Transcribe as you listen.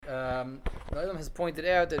Adam has pointed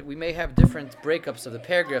out that we may have different breakups of the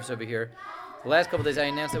paragraphs over here. The last couple of days I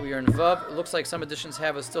announced that we are in Vav. It looks like some editions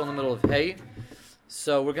have us still in the middle of Hey.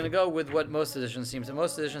 So we're going to go with what most editions seem to.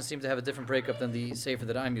 Most editions seem to have a different breakup than the Sefer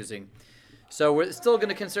that I'm using. So we're still going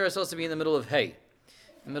to consider ourselves to be in the middle of Hey.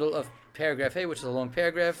 In the middle of paragraph Hey, which is a long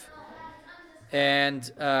paragraph.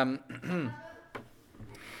 And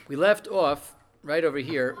we left off right over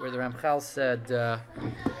here where the Ramchal said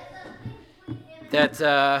that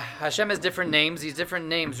Hashem has different names. These different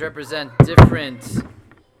names represent different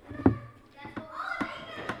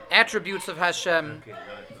attributes of Hashem,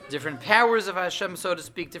 different powers of Hashem, so to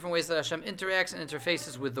speak, different ways that Hashem interacts and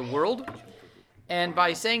interfaces with the world. And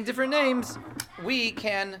by saying different names, we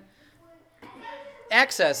can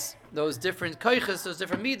access those different koiches, those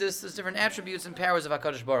different midas, those different attributes and powers of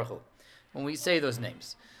HaKadosh Baruch Hu when we say those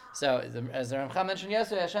names. So, as the Ramchal mentioned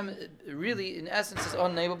yesterday, Hashem really, in essence, is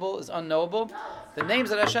unnameable, is unknowable. The names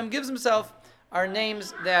that Hashem gives Himself are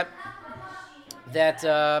names that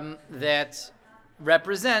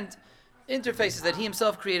represent interfaces that He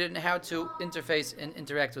Himself created and how to interface and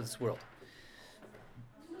interact with this world.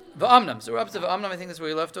 V'amnam. So we're up to V'amnam. I think that's where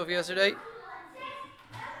we left off yesterday.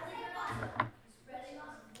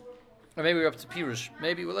 Or maybe we're up to Pirush.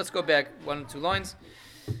 Maybe, well, let's go back 1 or 2 lines.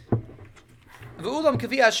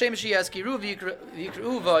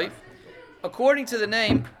 According to the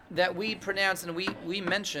name that we pronounce and we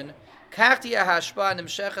mention, that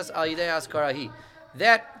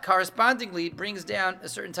correspondingly brings down a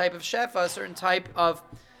certain type of shefa, a certain type of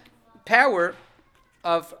power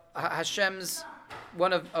of Hashem's,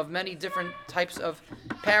 one of many different types of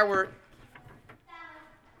power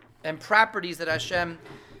and properties that Hashem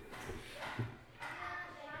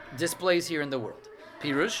displays here in the world.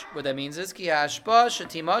 Pirush, what that means is ki hashpa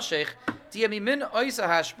shetimashech diamimin oisa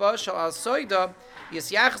hashpa shal al soida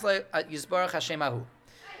yisyachs yisbarach Hashemahu.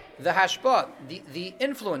 The hashpa, the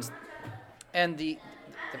influence and the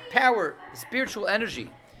power, the spiritual energy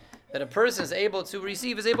that a person is able to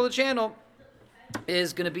receive, is able to channel,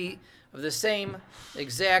 is going to be of the same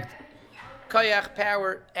exact koyach,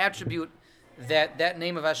 power, attribute that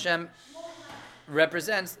name of Hashem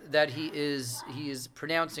represents, that he is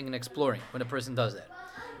pronouncing and exploring when a person does that.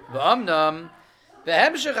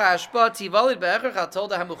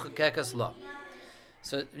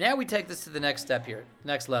 So now we take this to the next step here,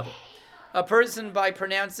 next level. A person, by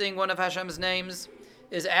pronouncing one of Hashem's names,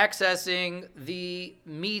 is accessing the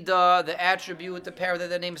midah, the attribute, the power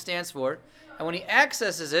that name stands for. And when he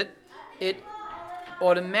accesses it, it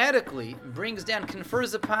automatically brings down,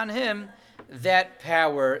 confers upon him that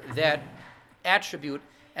power, that attribute,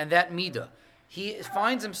 and that midah. He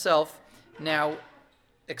finds himself now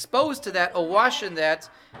exposed to that, awash in that,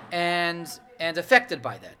 and affected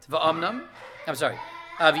by that. V'amnam, I'm sorry.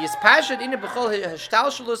 And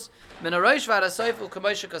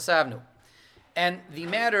the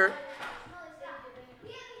matter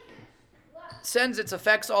sends its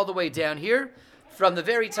effects all the way down here, from the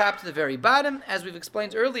very top to the very bottom, as we've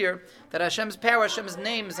explained earlier, that Hashem's power, Hashem's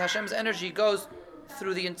names, Hashem's energy goes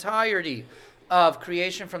through the entirety of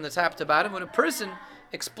creation from the top to bottom. When a person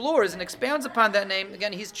explores and expounds upon that name,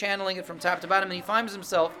 again, he's channeling it from top to bottom, and he finds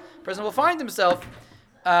himself, the person will find himself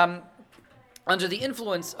under the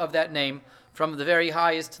influence of that name from the very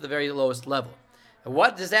highest to the very lowest level. And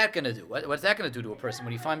what is that going to do? What's that going to do to a person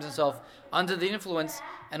when he finds himself under the influence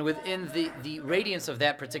and within the radiance of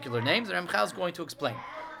that particular name? The Ramchal is going to explain.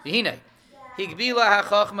 V'hinei, higbila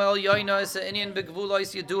hachachma el yoyna es ha'inyan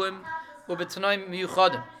begvulos yaduim u'b'tanoim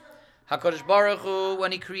miyuchadim. HaKadosh Baruch Hu,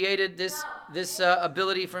 when He created this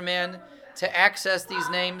ability for man to access these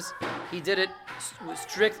names, He did it with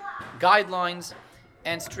strict guidelines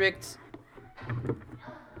and strict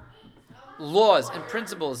laws and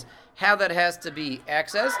principles how that has to be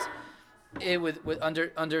accessed,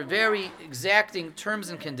 under very exacting terms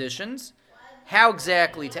and conditions, how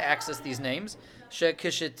exactly to access these names. That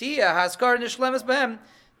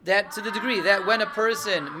to the degree that when a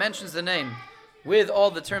person mentions the name with all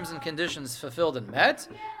the terms and conditions fulfilled and met,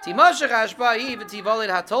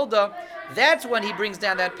 that's when he brings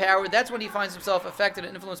down that power, that's when he finds himself affected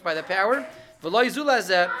and influenced by that power. But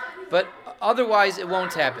otherwise it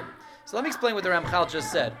won't happen. So let me explain what the Ramchal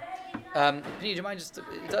just said. Pani, do you mind it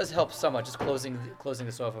does help somewhat, just closing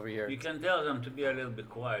this off over here. You can tell them to be a little bit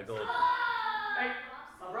quiet also. Hey,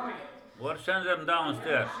 I'm running. Or send them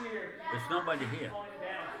downstairs. There's nobody here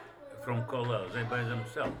from Kolel. They're by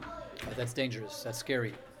themselves. Oh, that's dangerous. That's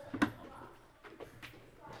scary.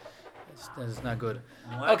 That's not good.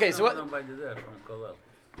 Okay, so nobody there from Kolel?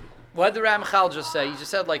 What did the Ramchal just say? He just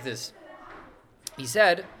said like this. He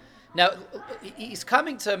said Now, he's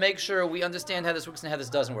coming to make sure we understand how this works and how this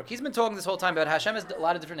doesn't work. He's been talking this whole time about Hashem has a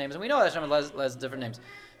lot of different names, and we know Hashem has different names.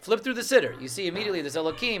 Flip through the Siddur. You see immediately there's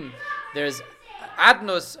Elokim, there's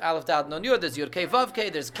Adnos, Aleph Dad Non Yud, there's Yud Kei Vav Kei,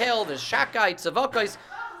 there's Kel, there's Shakai, Tzavokais.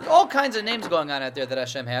 There's all kinds of names going on out there that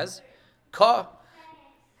Hashem has. Ka.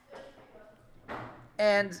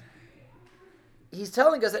 And he's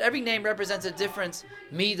telling us that every name represents a different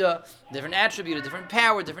midah, different attribute, a different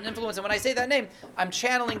power, different influence. And when I say that name, I'm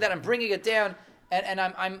channeling that, I'm bringing it down, and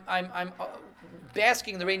I'm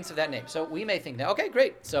basking the radiance of that name. So we may think now, okay,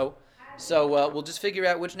 great. So we'll just figure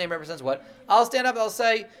out which name represents what. I'll stand up, I'll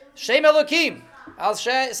say Shem Elokim. I'll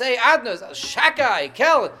say Adnos, Shakai,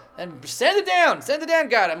 Kel, and send it down,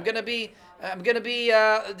 God. I'm gonna be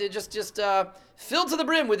just filled to the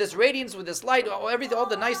brim with this radiance, with this light, everything, all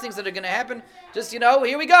the nice things that are going to happen. Just,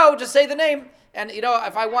 here we go. Just say the name. And,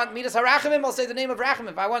 if I want Midas HaRachamim, I'll say the name of Rachamim.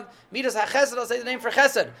 If I want Midas HaChesed, I'll say the name for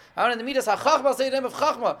Chesed. If I want the Midas HaChachma, I'll say the name of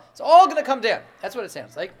Chachma. It's all going to come down. That's what it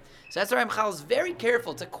sounds like. So that's why Ramchal is very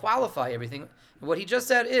careful to qualify everything. What he just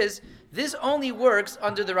said is, this only works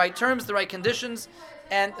under the right terms, the right conditions,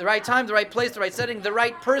 and the right time, the right place, the right setting, the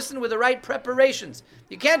right person with the right preparations.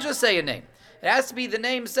 You can't just say a name. It has to be the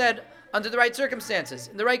name said under the right circumstances,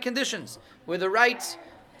 in the right conditions, with the right,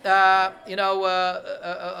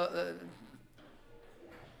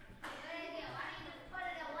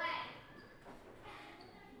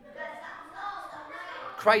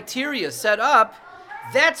 criteria set up.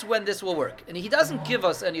 That's when this will work. And he doesn't give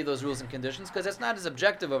us any of those rules and conditions because that's not his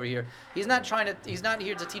objective over here. He's not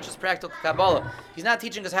here to teach us practical Kabbalah. He's not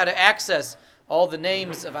teaching us how to access all the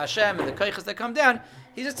names of Hashem and the koiches that come down.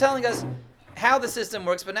 He's just telling us how the system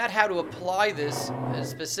works, but not how to apply this in a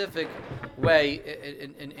specific way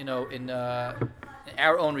in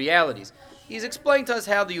our own realities. He's explaining to us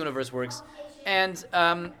how the universe works. And,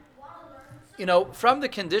 from the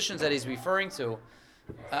conditions that he's referring to,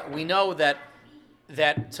 we know that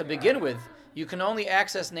to begin with, you can only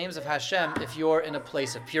access names of Hashem if you're in a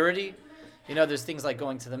place of purity. There's things like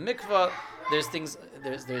going to the mikvah.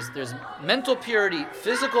 There's mental purity,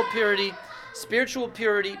 physical purity, spiritual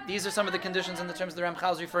purity. These are some of the conditions in the terms the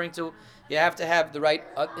Ramchal is referring to. You have to have the right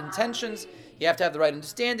intentions. You have to have the right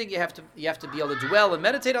understanding. You have to be able to dwell and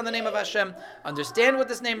meditate on the name of Hashem, understand what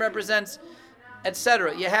this name represents,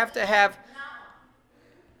 etc. You have to have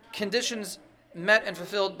conditions met and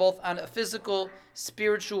fulfilled both on a physical,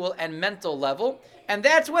 spiritual, and mental level. And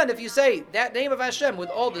that's when, if you say that name of Hashem with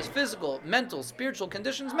all this physical, mental, spiritual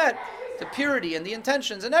conditions met, the purity and the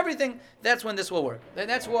intentions and everything, that's when this will work. And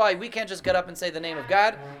that's why we can't just get up and say the name of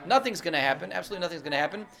God. Nothing's going to happen. Absolutely nothing's going to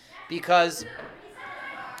happen. Because,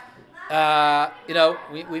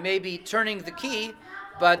 we may be turning the key,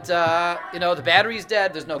 but, the battery's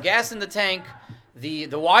dead. There's no gas in the tank. The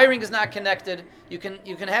wiring is not connected. You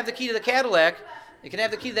can have the key to the Cadillac, you can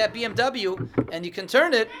have the key to that BMW, and you can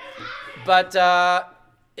turn it, but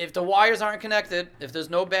if the wires aren't connected, if there's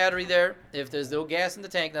no battery there, if there's no gas in the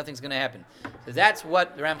tank, nothing's going to happen. So that's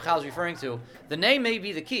what the Ramchal is referring to. The name may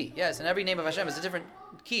be the key, yes, and every name of Hashem is a different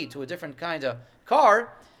key to a different kind of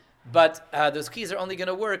car, but those keys are only going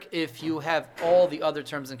to work if you have all the other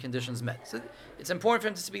terms and conditions met. So it's important for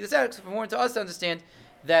him to speak this out. It's important to us to understand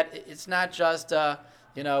that it's not just,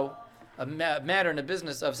 a matter in the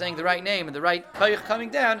business of saying the right name and the right koyach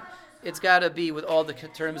coming down. It's got to be with all the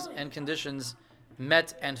terms and conditions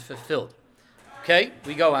met and fulfilled. Okay,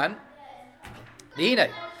 we go on.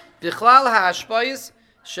 Bichlal ha'ashpayis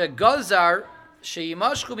shegazar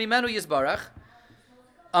sheyimashchu mimenu yizbarach.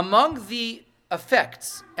 Among the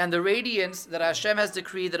effects and the radiance that Hashem has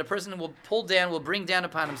decreed that a person will pull down, will bring down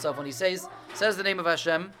upon himself when he says the name of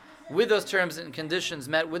Hashem, with those terms and conditions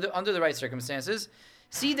met under the right circumstances.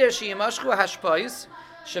 See there, sheyimashchu hashpayis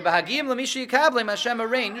shebahagim lamishi yikablem. Hashem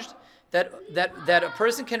arranged that a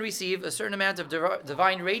person can receive a certain amount of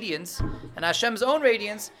divine radiance and Hashem's own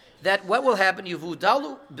radiance. That what will happen?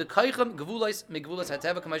 Yuvudalu b'kaychem gevulos migvulos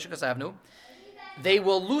hateva k'mayshik kasavnu. They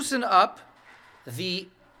will loosen up the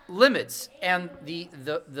limits and the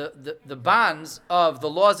bonds of the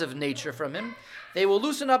laws of nature from him. They will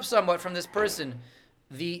loosen up somewhat from this person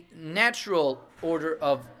the natural order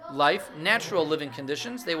of life, natural living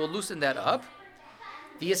conditions. They will loosen that up.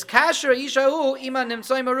 The iskasher ishahu iman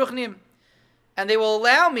nimtsoim aruchnim, and they will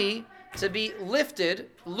allow me to be lifted,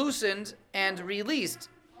 loosened, and released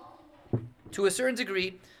to a certain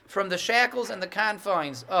degree from the shackles and the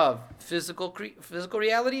confines of physical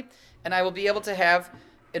reality, and I will be able to have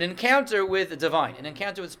an encounter with the divine, an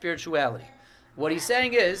encounter with spirituality. What he's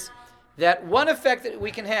saying is that one effect that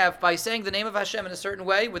we can have by saying the name of Hashem in a certain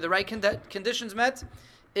way, with the right conditions met,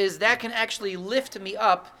 is that can actually lift me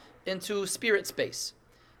up into spirit space.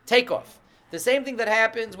 takeoff. The same thing that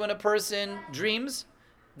happens when a person dreams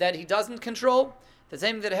that he doesn't control. The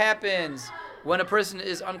same thing that happens when a person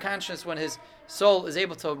is unconscious, when his soul is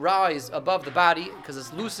able to rise above the body because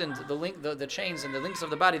it's loosened the chains and the links of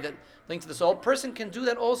the body that link to the soul. Person can do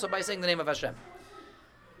that also by saying the name of Hashem.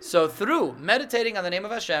 So through meditating on the name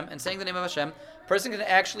of Hashem and saying the name of Hashem, person can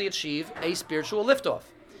actually achieve a spiritual liftoff.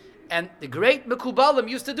 And the great Mekubalim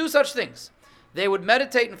used to do such things. They would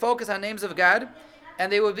meditate and focus on names of God,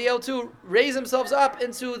 and they would be able to raise themselves up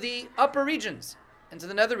into the upper regions, into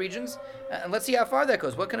the nether regions. And let's see how far that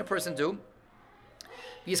goes. What can a person do?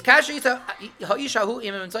 If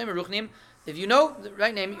you know the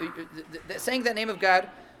right name, saying that name of God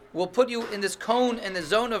will put you in this cone and the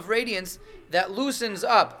zone of radiance that loosens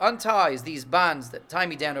up, unties these bonds that tie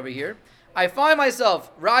me down over here. I find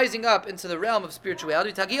myself rising up into the realm of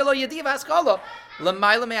spirituality.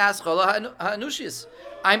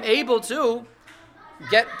 I'm able to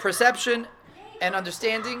get perception and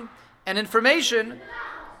understanding and information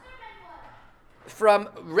from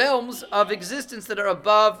realms of existence that are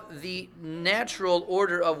above the natural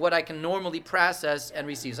order of what I can normally process and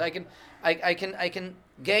receive. So I can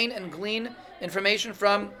gain and glean information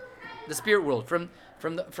from the spirit world, from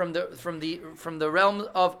the realm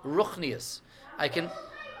of Ruchnius. I can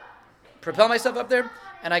propel myself up there,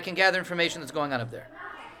 and I can gather information that's going on up there.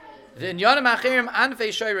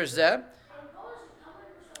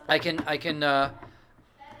 I can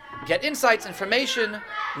get insights, information,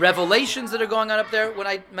 revelations that are going on up there when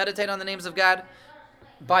I meditate on the names of God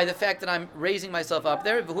by the fact that I'm raising myself up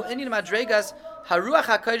there.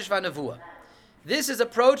 This is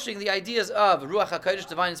approaching the ideas of Ruach HaKodesh,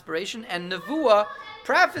 divine inspiration, and Nevuah,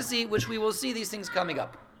 prophecy, which we will see these things coming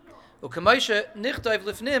up. Like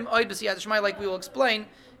we will explain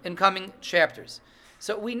in coming chapters.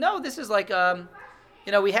 So we know this is like,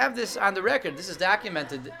 we have this on the record. This is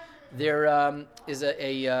documented. There is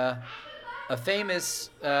a famous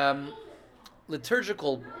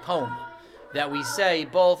liturgical poem that we say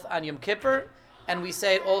both on Yom Kippur and we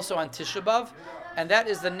say it also on Tisha B'Av, and that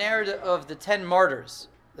is the narrative of the 10 martyrs,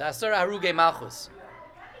 the Asara Harugei Malchus.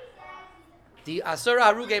 The Asara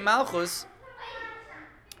Harugei Malchus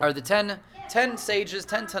are the 10 sages,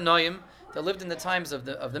 10 Tanoim that lived in the times of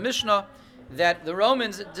the Mishnah, that the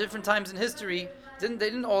Romans at different times in history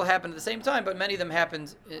didn't all happen at the same time, but many of them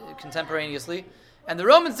happened contemporaneously, and the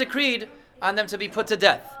Romans decreed on them to be put to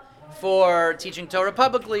death for teaching Torah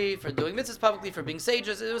publicly, for doing mitzvahs publicly, for being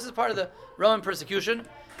sages. It was part of the Roman persecution.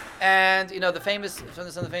 And some of the famous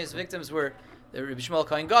victims were Rabbi Shmuel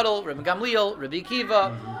Kohen Gadol, Rabbi Gamliel, Rabbi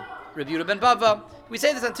Akiva, Rabbi Yehuda ben Bava. We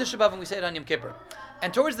say this on Tisha B'Av and we say it on Yom Kippur.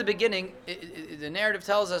 And towards the beginning, the narrative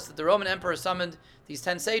tells us that the Roman emperor summoned these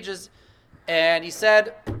 10 sages, and he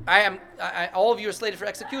said, all of you are slated for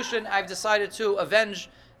execution. I've decided to avenge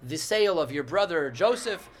the sale of your brother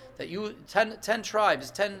Joseph, that you 10 tribes,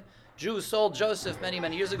 10 Jews sold Joseph many,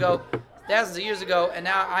 many years ago, thousands of years ago, and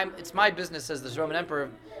now it's my business, says this Roman emperor,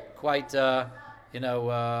 quite, that's,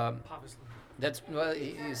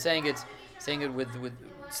 he's saying it with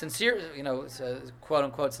sincere, quote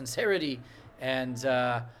unquote sincerity and,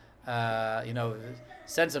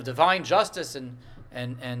 sense of divine justice and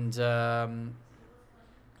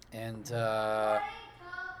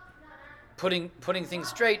putting things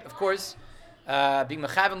straight, of course. Being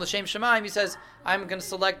mechaven l'shem shemaim, he says, I'm going to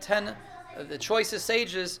select 10 of the choicest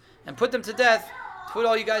sages and put them to death, put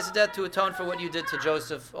all you guys to death to atone for what you did to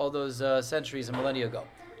Joseph all those centuries and millennia ago.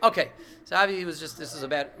 Okay, so obviously this is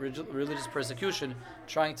about religious persecution,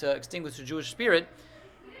 trying to extinguish the Jewish spirit.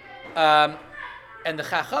 And the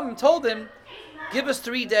Chacham told him, give us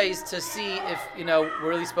 3 days to see if we're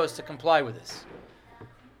really supposed to comply with this.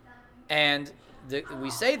 And we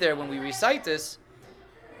say there when we recite this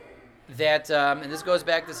that, and this goes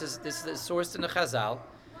back. This is sourced in the Chazal,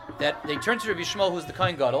 that they turn to Rabbi Shmuel, who's the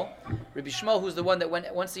Kohen Gadol, Rabbi Shmuel, who's the one that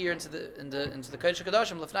went once a year into the Kodesh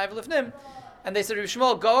HaKadoshim, Lefnai v'Lefnim, and they said, Rabbi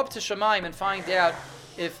Shmuel, go up to Shemaim and find out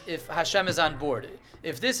if Hashem is on board.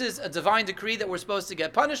 If this is a divine decree that we're supposed to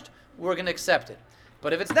get punished, we're going to accept it.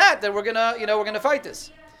 But if it's not, then we're gonna fight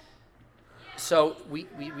this. So we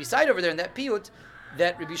recite over there in that piyut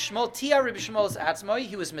that Rabbi Shmuel is atzmai.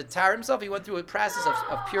 He was mitar himself. He went through a process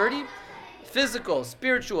of purity, physical,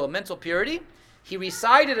 spiritual, mental purity. He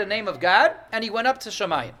recited the name of God and he went up to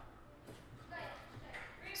Shemayim.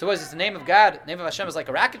 So what is this? The name of God, the name of Hashem is like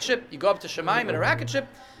a rocket ship. You go up to Shemayim in a rocket ship.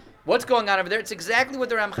 What's going on over there? It's exactly what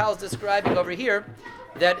the Ramchal is describing over here,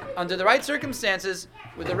 that under the right circumstances,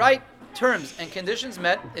 with the right terms and conditions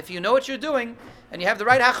met, if you know what you're doing and you have the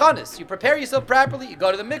right hachanis, you prepare yourself properly, you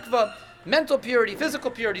go to the mikvah, mental purity,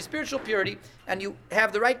 physical purity, spiritual purity, and you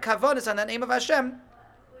have the right kavanis on that name of Hashem,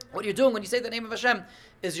 What you're doing when you say the name of Hashem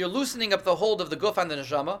is you're loosening up the hold of the guf on the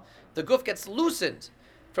neshama. The guf gets loosened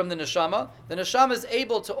from the neshama. The neshama is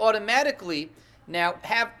able to automatically now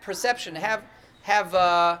have perception, have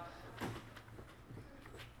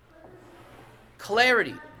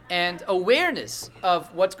clarity and awareness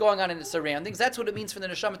of what's going on in its surroundings. That's what it means for the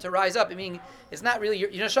neshama to rise up. I mean, it's not really, your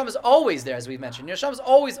neshama is always there, as we've mentioned. Your neshama is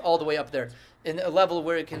always all the way up there in a level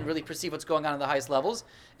where it can really perceive what's going on in the highest levels.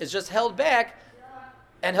 It's just held back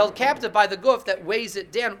and held captive by the guf that weighs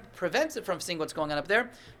it down, prevents it from seeing what's going on up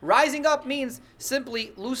there. Rising up means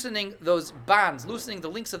simply loosening those bonds, loosening the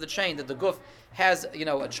links of the chain that the guf has, a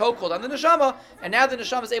chokehold on the neshama, and now the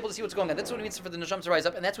neshama is able to see what's going on. That's what it means for the neshama to rise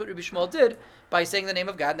up, and that's what Rabbi Shmuel did by saying the name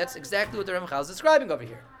of God, and that's exactly what the Ramchal is describing over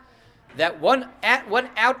here. That one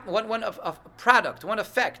product, one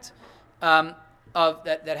effect of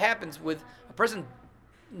that happens with a person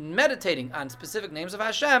meditating on specific names of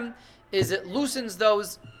Hashem is it loosens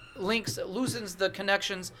those links, it loosens the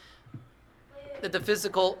connections that the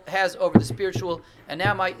physical has over the spiritual, and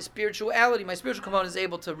now my spiritual component is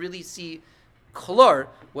able to really see clear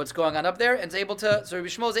what's going on up there, and is able to, so Rabbi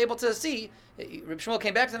Shmuel is able to see. Rabbi Shmuel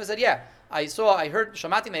came back to them and said, I heard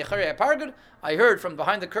Shamati Meicharei Apargud, I heard from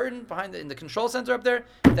behind the curtain, in the control center up there,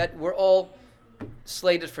 that we're all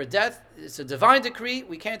slated for death. It's a divine decree.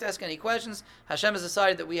 We can't ask any questions. Hashem has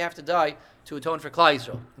decided that we have to die to atone for Klal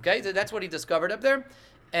Yisrael. Okay, so that's what he discovered up there,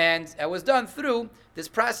 and it was done through this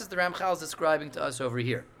process the Ramchal is describing to us over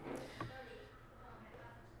here.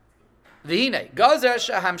 V'hinei gazer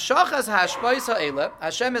shehamshachas hashpais ha'ela.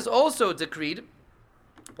 Hashem has also decreed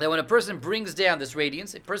that when a person brings down this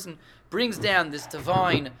radiance, a person brings down this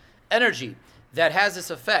divine energy that has this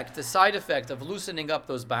effect, the side effect of loosening up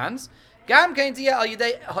those bonds. That's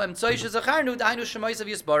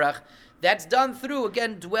done through,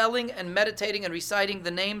 again, dwelling and meditating and reciting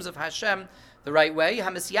the names of Hashem the right way.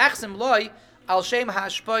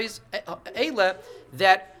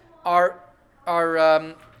 That are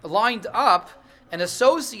lined up and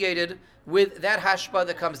associated with that hashpa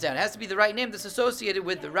that comes down. It has to be the right name that's associated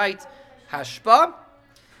with the right hashpa.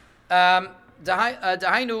 I'm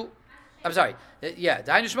sorry. Has to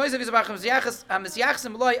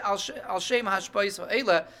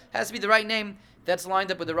be the right name that's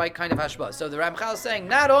lined up with the right kind of hashba. So the Ramchal is saying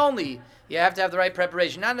not only you have to have the right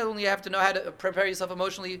preparation, not only you have to know how to prepare yourself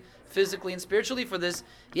emotionally, physically, and spiritually for this,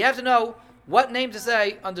 you have to know what name to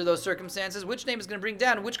say under those circumstances, which name is going to bring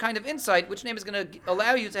down, which kind of insight, which name is going to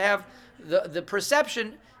allow you to have the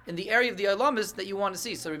perception in the area of the Olamas that you want to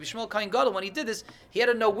see. So Rabbi Shmuel Kohen Gadol, when he did this, he had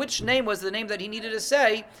to know which name was the name that he needed to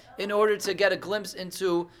say in order to get a glimpse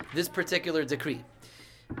into this particular decree.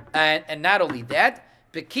 And not only that,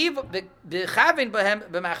 you have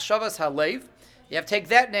to take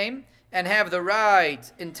that name and have the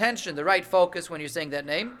right intention, the right focus when you're saying that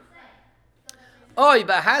name. And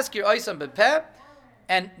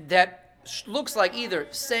that looks like either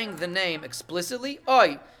saying the name explicitly,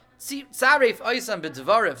 sometimes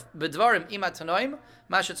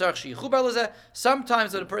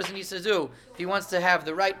what a person needs to do, if he wants to have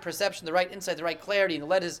the right perception, the right insight, the right clarity, and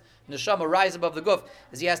let his neshama rise above the guf,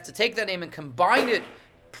 is he has to take that name and combine it,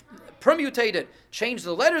 permutate it, change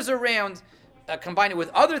the letters around, combine it with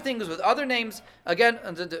other things, with other names, again,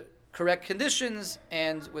 under the correct conditions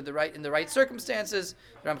and with the right circumstances.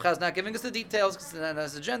 Ramchal is not giving us the details because it's not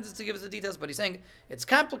his agenda to give us the details, but he's saying it's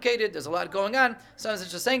complicated, there's a lot going on. Sometimes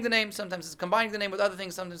it's just saying the name, sometimes it's combining the name with other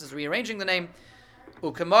things, sometimes it's rearranging the name.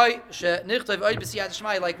 Like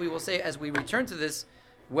we will say as we return to this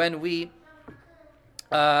when we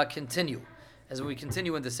continue. As we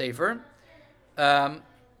continue in the Sefer.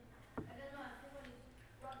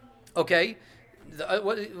 Okay.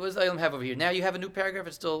 What does the item have over here? Now you have a new paragraph.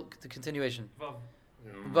 It's still the continuation.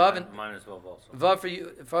 Vav and mine is Vav also. Vav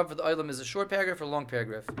for the item is a short paragraph or a long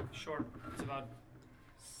paragraph? Short. It's about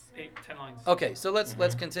 8-10 lines. Okay, so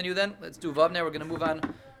let's continue then. Let's do Vav now. We're going to move on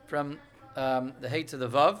from the Hey to the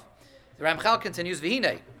Vav. The Ramchal continues.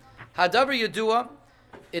 V'hinei hadavar yadua.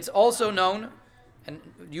 It's also known, and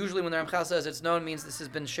usually when the Ramchal says it's known, means this has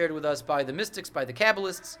been shared with us by the mystics, by the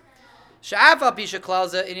Kabbalists.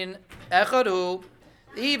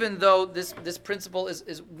 Even though this principle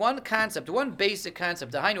is one concept, one basic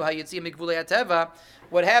concept, what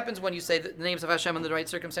happens when you say the names of Hashem in the right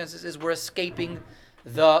circumstances is we're escaping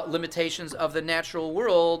the limitations of the natural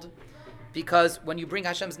world, because when you bring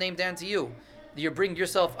Hashem's name down to you, you bring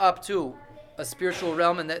yourself up to a spiritual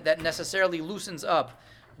realm, and that necessarily loosens up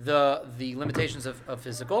the limitations of the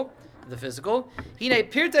physical. Hine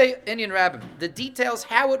pirtei inyan rabbim. The details,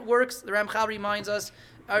 how it works, the Ramchal reminds us,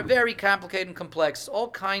 are very complicated and complex. All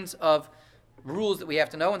kinds of rules that we have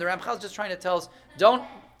to know. And the Ramchal is just trying to tell us, don't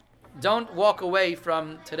don't walk away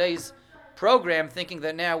from today's program thinking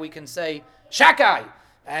that now we can say Shakai,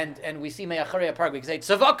 and we see Me'acharei Park. We can say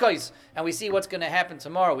Tzavakos, and we see what's going to happen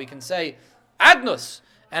tomorrow. We can say Adnus,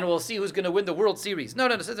 and we'll see who's going to win the World Series. No,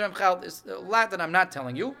 Sidrei Ramchal, there's a lot that I'm not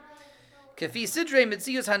telling you. Kefi Sidrei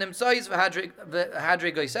Mitzius Hanimsois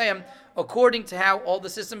v'Hadrei Goisayim, according to how all the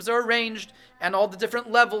systems are arranged and all the different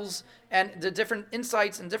levels and the different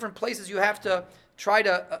insights and different places you have to try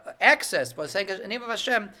to access. By saying the name of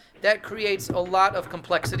Hashem, that creates a lot of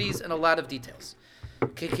complexities and a lot of details.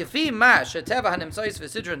 Kefi ma sheteva hanimsois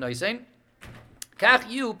v'sidra noisein.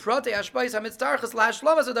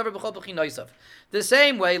 The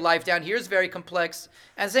same way life down here is very complex,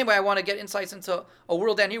 and the same way I want to get insights into a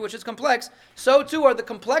world down here which is complex, so too are the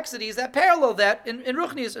complexities that parallel that in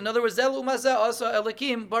Ruchnius. In other words, Zel Umazeh Asa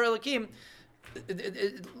Elikim Bar Elikim.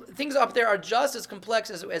 Things up there are just as complex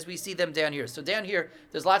as we see them down here. So down here,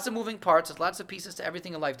 there's lots of moving parts, there's lots of pieces to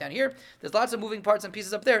everything in life. Down here, there's lots of moving parts and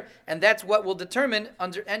pieces up there, and that's what will determine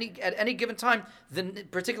at any given time the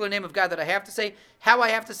particular name of God that I have to say, how I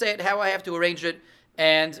have to say it, how I have to arrange it,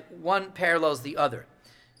 and one parallels the other.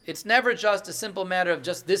 It's never just a simple matter of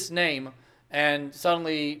just this name, and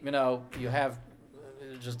suddenly, you have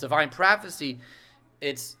just divine prophecy.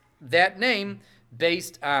 It's that name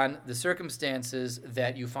based on the circumstances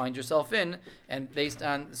that you find yourself in, and based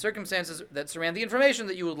on the circumstances that surround the information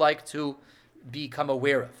that you would like to become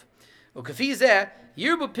aware of. The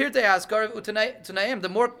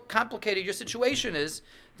more complicated your situation is,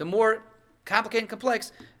 the more complicated and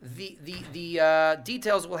complex the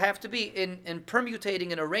details will have to be in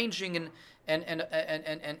permutating and arranging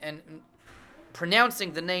and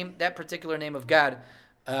pronouncing the name, that particular name of God,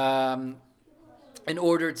 in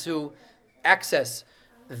order to access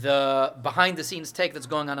the behind-the-scenes take that's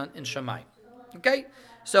going on in Shammai. Okay?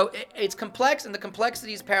 So it's complex, and the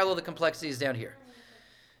complexities parallel the complexities down here.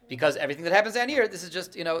 Because everything that happens down here, this is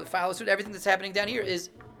just, follow suit, everything that's happening down here is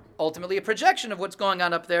ultimately a projection of what's going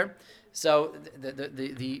on up there. So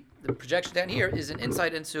the projection down here is an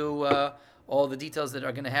insight into all the details that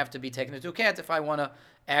are going to have to be taken into account if I want to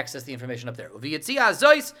access the information up there.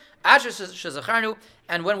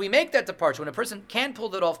 And when we make that departure, when a person can pull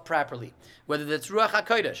that off properly, whether that's Ruach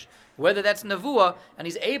HaKodesh, whether that's Nevuah, and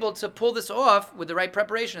he's able to pull this off with the right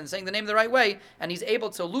preparation and saying the name the right way, and he's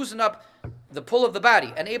able to loosen up the pull of the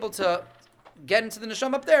body and able to get into the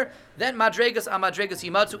neshama up there, then madregas amadregas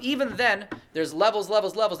yimatzu. Even then, there's levels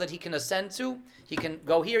that he can ascend to. He can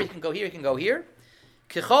go here, he can go here, he can go here.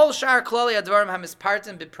 Kichol shar klali advarim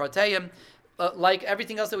hamispartim b'proteim. Like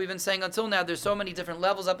everything else that we've been saying until now, there's so many different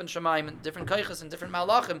levels up in Shemaim, and different kaichas, and different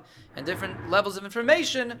malachim, and different levels of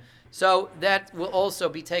information. So that will also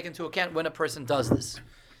be taken into account when a person does this.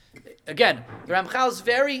 Again, the Ramchal is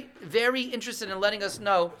very, very interested in letting us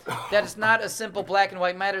know that it's not a simple black and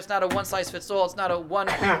white matter. It's not a one-size-fits-all. It's not a one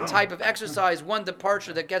type of exercise, one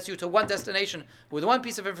departure that gets you to one destination with one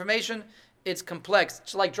piece of information. It's complex.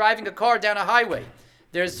 It's like driving a car down a highway.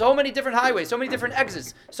 There's so many different highways, so many different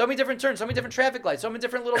exits, so many different turns, so many different traffic lights, so many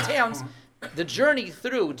different little towns. The journey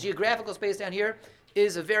through geographical space down here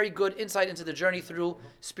is a very good insight into the journey through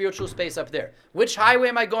spiritual space up there. Which highway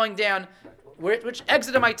am I going down? Which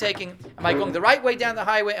exit am I taking? Am I going the right way down the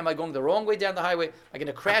highway? Am I going the wrong way down the highway? Am I going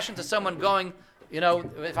to crash into someone going,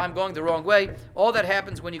 if I'm going the wrong way? All that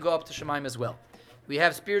happens when you go up to Shemaim as well. We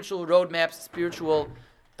have spiritual roadmaps, spiritual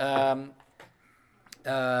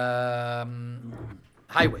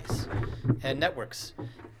highways and networks.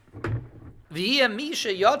 You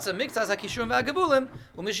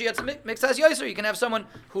can have someone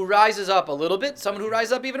who rises up a little bit, someone who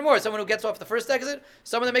rises up even more, someone who gets off the first exit,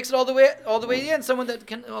 someone that makes it all the way to the end, someone that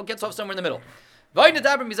gets off somewhere in the middle.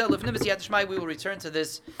 We will return to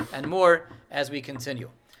this and more as we continue.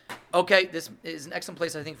 Okay, this is an excellent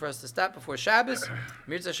place, I think, for us to stop before Shabbos.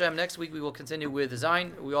 Mirz Hashem, next week we will continue with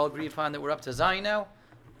Zayin. We all agree upon that we're up to Zayin now.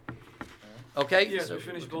 Okay, yes, so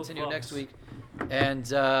we'll continue blocks. next week. And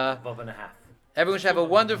Above and a half. everyone should have a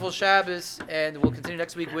wonderful Shabbos, and we'll continue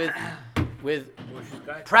next week with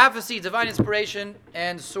prophecy, divine inspiration,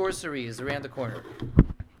 and sorcery is around the corner.